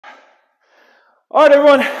All right,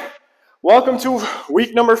 everyone, welcome to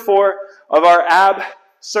week number 4 of our ab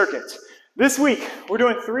circuit. This week, we're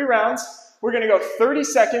doing 3 rounds. We're gonna go 30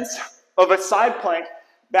 seconds of a side plank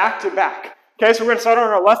back to back. Okay, so we're gonna start on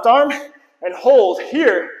our left arm and hold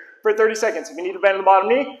here for 30 seconds. If you need to bend the bottom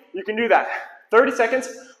knee, you can do that. 30 seconds,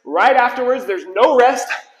 right afterwards, there's no rest.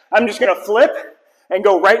 I'm just gonna flip and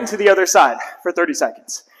go right into the other side for 30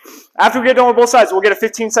 seconds. After we get done with both sides, we'll get a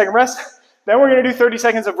 15-second rest. Then we're going to do 30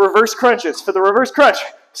 seconds of reverse crunches. For the reverse crunch,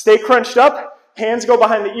 stay crunched up, hands go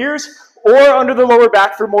behind the ears or under the lower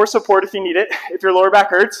back for more support if you need it, if your lower back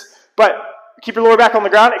hurts. But keep your lower back on the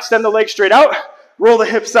ground, extend the legs straight out, roll the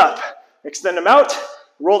hips up. Extend them out,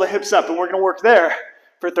 roll the hips up, and we're going to work there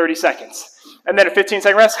for 30 seconds. And then a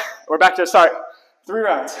 15-second rest, we're back to the start. 3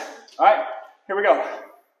 rounds. All right, here we go.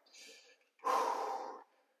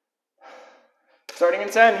 Starting in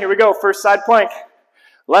 10, here we go, first side plank.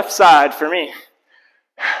 Left side for me.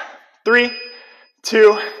 3,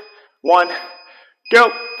 2, 1, go.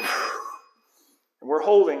 And we're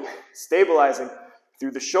holding, stabilizing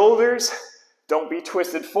through the shoulders. Don't be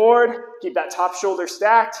twisted forward. Keep that top shoulder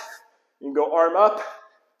stacked. You can go arm up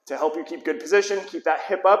to help you keep good position. Keep that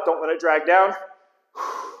hip up. Don't let it drag down.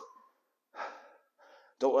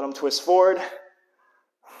 Don't let them twist forward.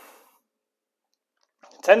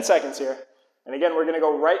 10 seconds here. And again, we're going to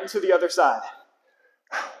go right into the other side.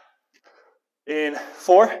 In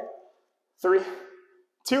 4, 3,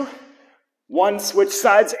 2, 1, switch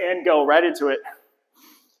sides and go right into it.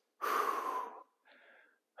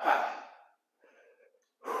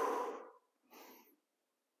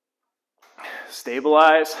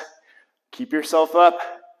 Stabilize, keep yourself up.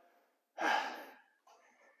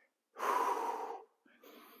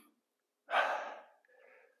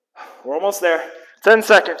 We're almost there. 10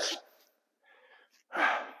 seconds.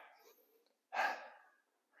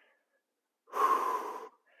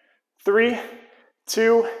 3,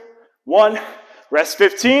 2, 1, rest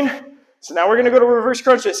 15. So now we're gonna go to reverse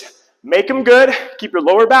crunches. Make them good, keep your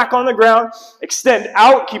lower back on the ground, extend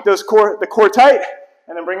out, keep the core tight,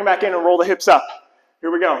 and then bring them back in and roll the hips up. Here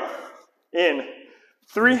we go. In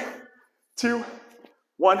 3, 2,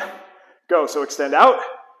 1, go. So extend out,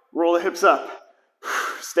 roll the hips up.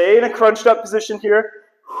 Stay in a crunched up position here.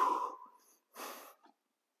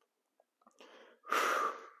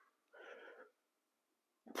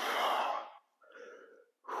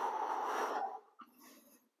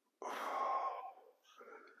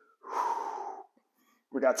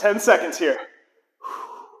 We got 10 seconds here.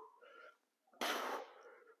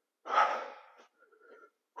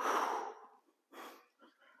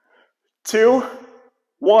 2,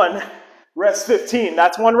 1, rest 15.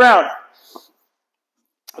 That's 1 round.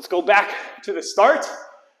 Let's go back to the start,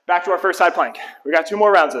 back to our first side plank. We got 2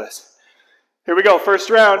 more rounds of this. Here we go, first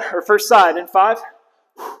round, or first side in 5,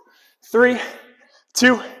 3,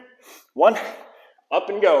 2, 1, up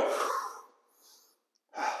and go.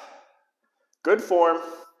 Good form.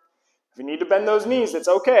 If you need to bend those knees, it's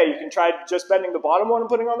okay. You can try just bending the bottom one and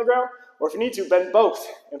putting them on the ground, or if you need to, bend both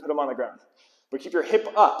and put them on the ground. But keep your hip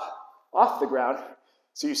up, off the ground,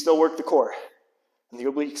 so you still work the core and the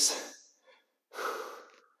obliques.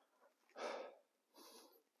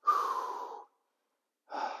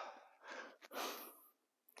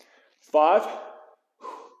 5,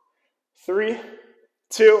 3,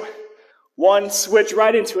 2, 1, switch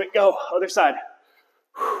right into it, go, other side.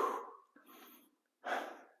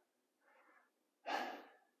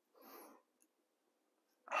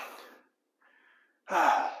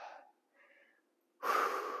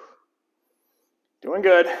 Doing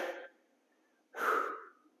good.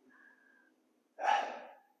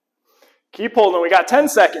 Keep holding, we got 10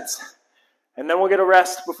 seconds. And then we'll get a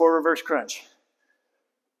rest before reverse crunch.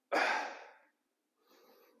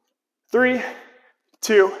 3,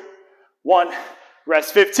 2, 1,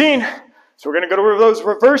 rest 15. So we're gonna go to those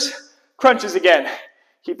reverse crunches again.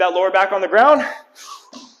 Keep that lower back on the ground,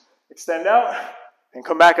 extend out, and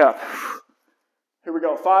come back up. Here we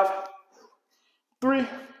go, 5, 3,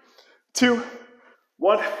 2,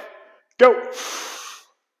 1, go.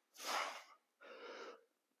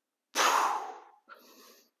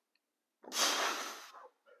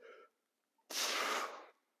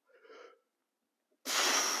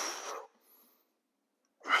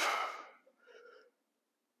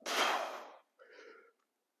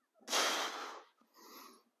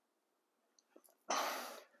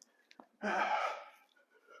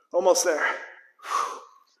 Almost there.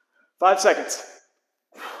 5 seconds.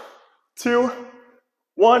 2,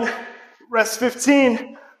 1, rest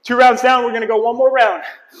 15. 2 rounds down, we're gonna go 1 more round.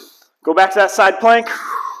 Go back to that side plank.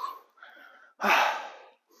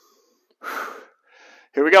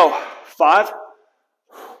 Here we go. 5,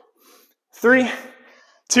 3,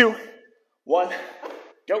 2, 1,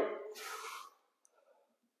 go.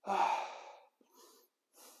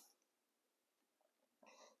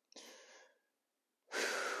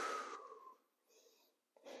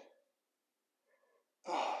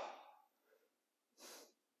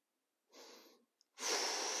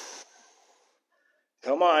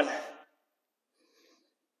 Come on.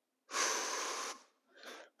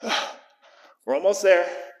 We're almost there.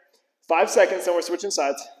 5 seconds, then we're switching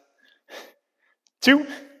sides. 2,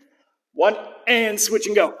 1, and switch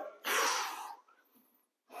and go.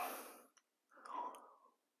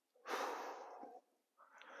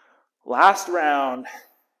 Last round.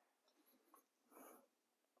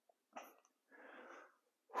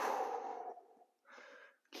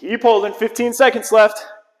 Keep holding, 15 seconds left.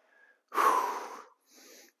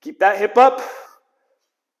 Keep that hip up.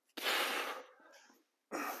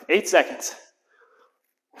 8 seconds.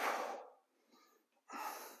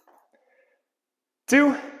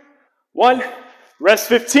 2, 1, rest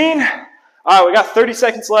 15. All right, we got 30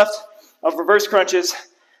 seconds left of reverse crunches,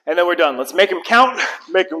 and then we're done. Let's make them count,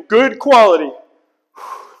 make them good quality.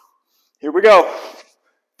 Here we go.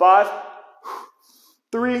 5,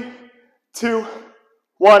 3, 2,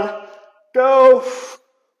 1, go.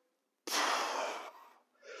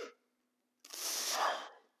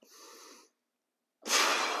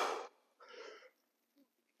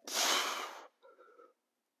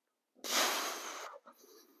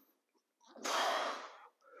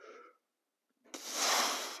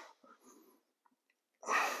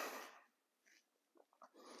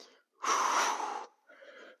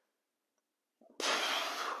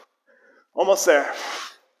 Almost there.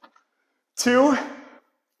 2,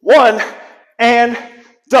 1, and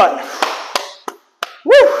done.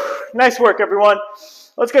 Woo! Nice work, everyone.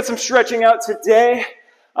 Let's get some stretching out today.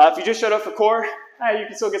 If you just showed up for core, you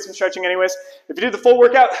can still get some stretching anyways. If you do the full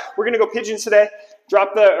workout, we're going to go pigeons today.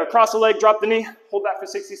 Cross the leg, drop the knee, hold that for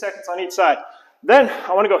 60 seconds on each side. Then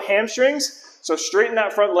I want to go hamstrings, so straighten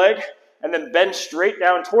that front leg, and then bend straight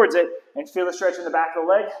down towards it, and feel the stretch in the back of the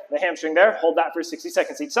leg, the hamstring there, hold that for 60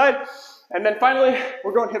 seconds each side. And then finally,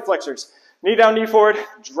 we're going hip flexors. Knee down, knee forward,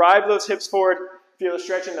 drive those hips forward, feel the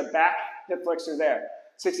stretch in the back hip flexor there.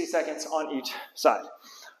 60 seconds on each side.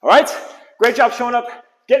 All right, great job showing up,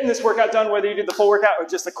 getting this workout done, whether you did the full workout or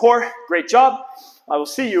just the core, great job. I will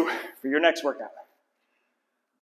see you for your next workout.